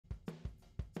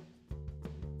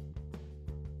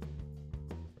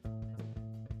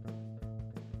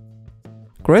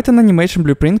Create an animation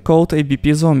blueprint called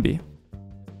EP.14.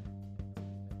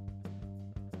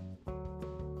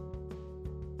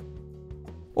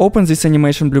 Open this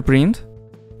animation blueprint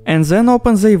and then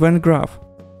open the event graph.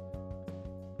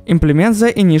 Implement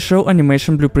the initial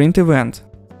animation blueprint event.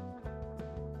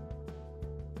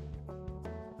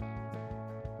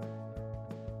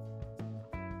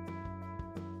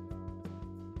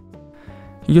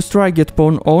 Use try get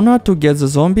pawn owner to get the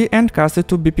zombie and cast it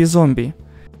to BP zombie.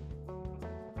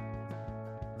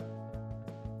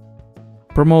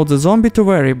 Promote the zombie to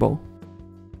variable.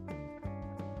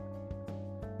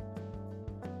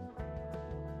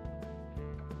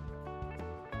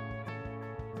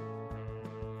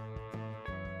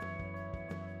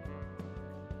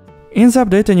 In the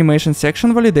update animation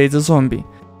section, validate the zombie.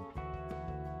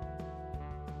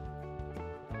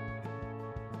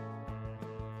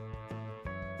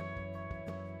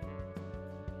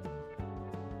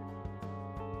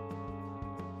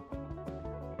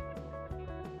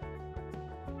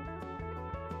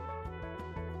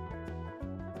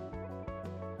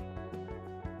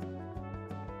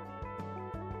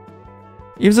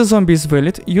 If the zombie is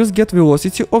valid, use get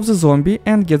velocity of the zombie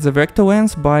and get the vector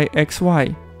length by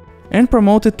xy, and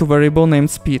promote it to variable named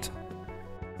speed.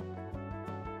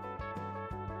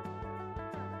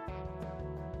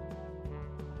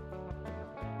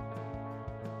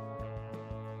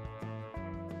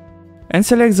 And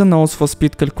select the nodes for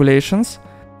speed calculations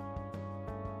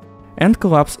and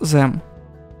collapse them.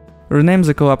 Rename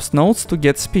the collapsed nodes to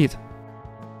get speed.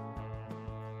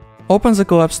 Open the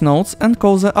collapsed nodes and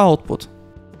call the output.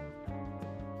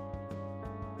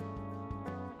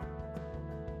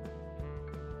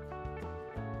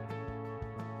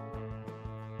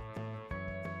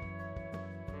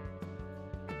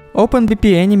 Open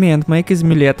BP Anime and make its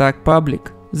melee attack public.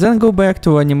 Then go back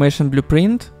to animation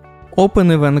blueprint,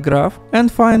 open event graph and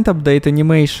find update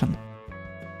animation.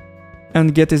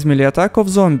 And get its melee attack of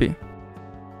zombie.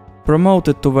 Promote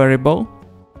it to variable.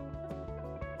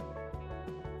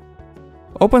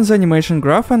 Open the animation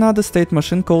graph and add a state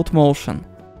machine called motion.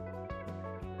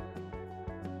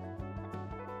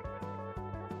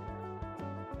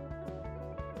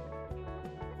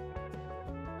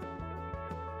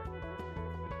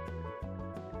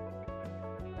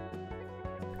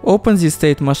 Open the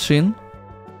state machine,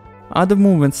 add a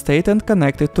movement state and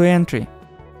connect it to entry.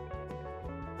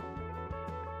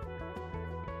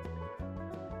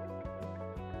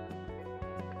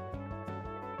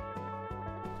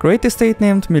 Create a state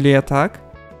named melee attack.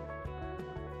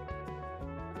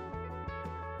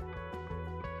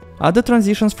 Add the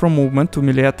transitions from movement to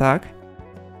melee attack.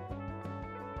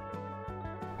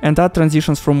 And add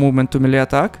transitions from movement to melee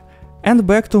attack and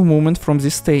back to movement from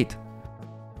this state.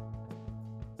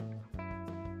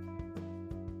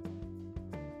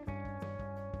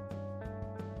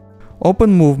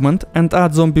 Open movement and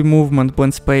add zombie movement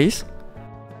blend space.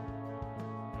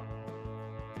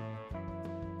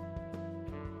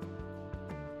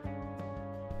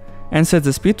 And set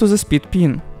the speed to the speed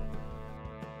pin.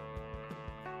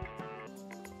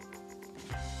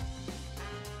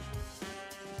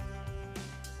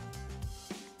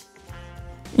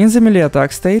 In the melee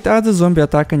attack state, add the zombie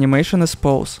attack animation as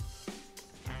pose.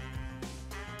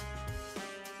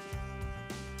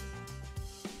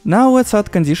 Now let's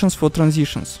add conditions for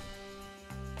transitions.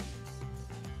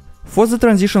 For the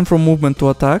transition from movement to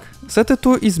attack, set it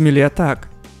to is melee attack.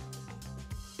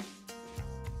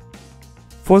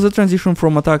 For the transition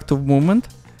from attack to movement,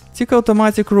 tick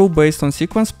automatic rule based on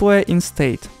sequence player in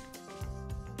state.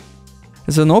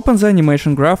 Then open the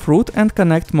animation graph root and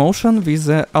connect motion with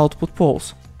the output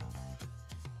pose.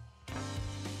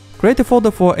 Create a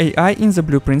folder for AI in the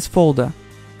Blueprints folder.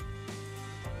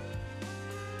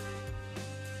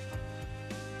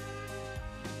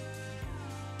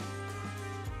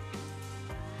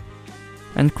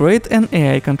 And create an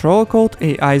AI controller called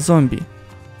AI Zombie.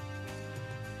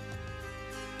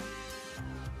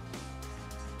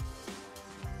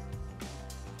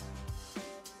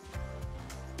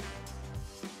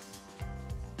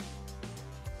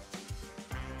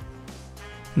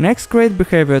 Next, create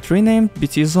behavior tree named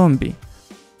BT Zombie.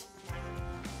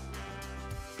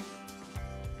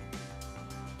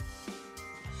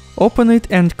 Open it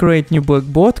and create new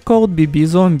blackboard called BB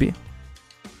Zombie.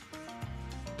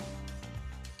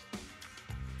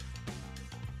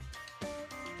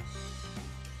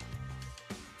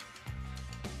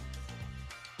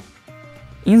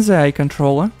 In the AI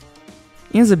controller,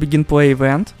 in the begin play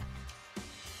event,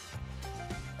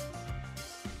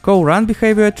 call run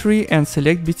behavior tree and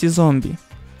select BT Zombie.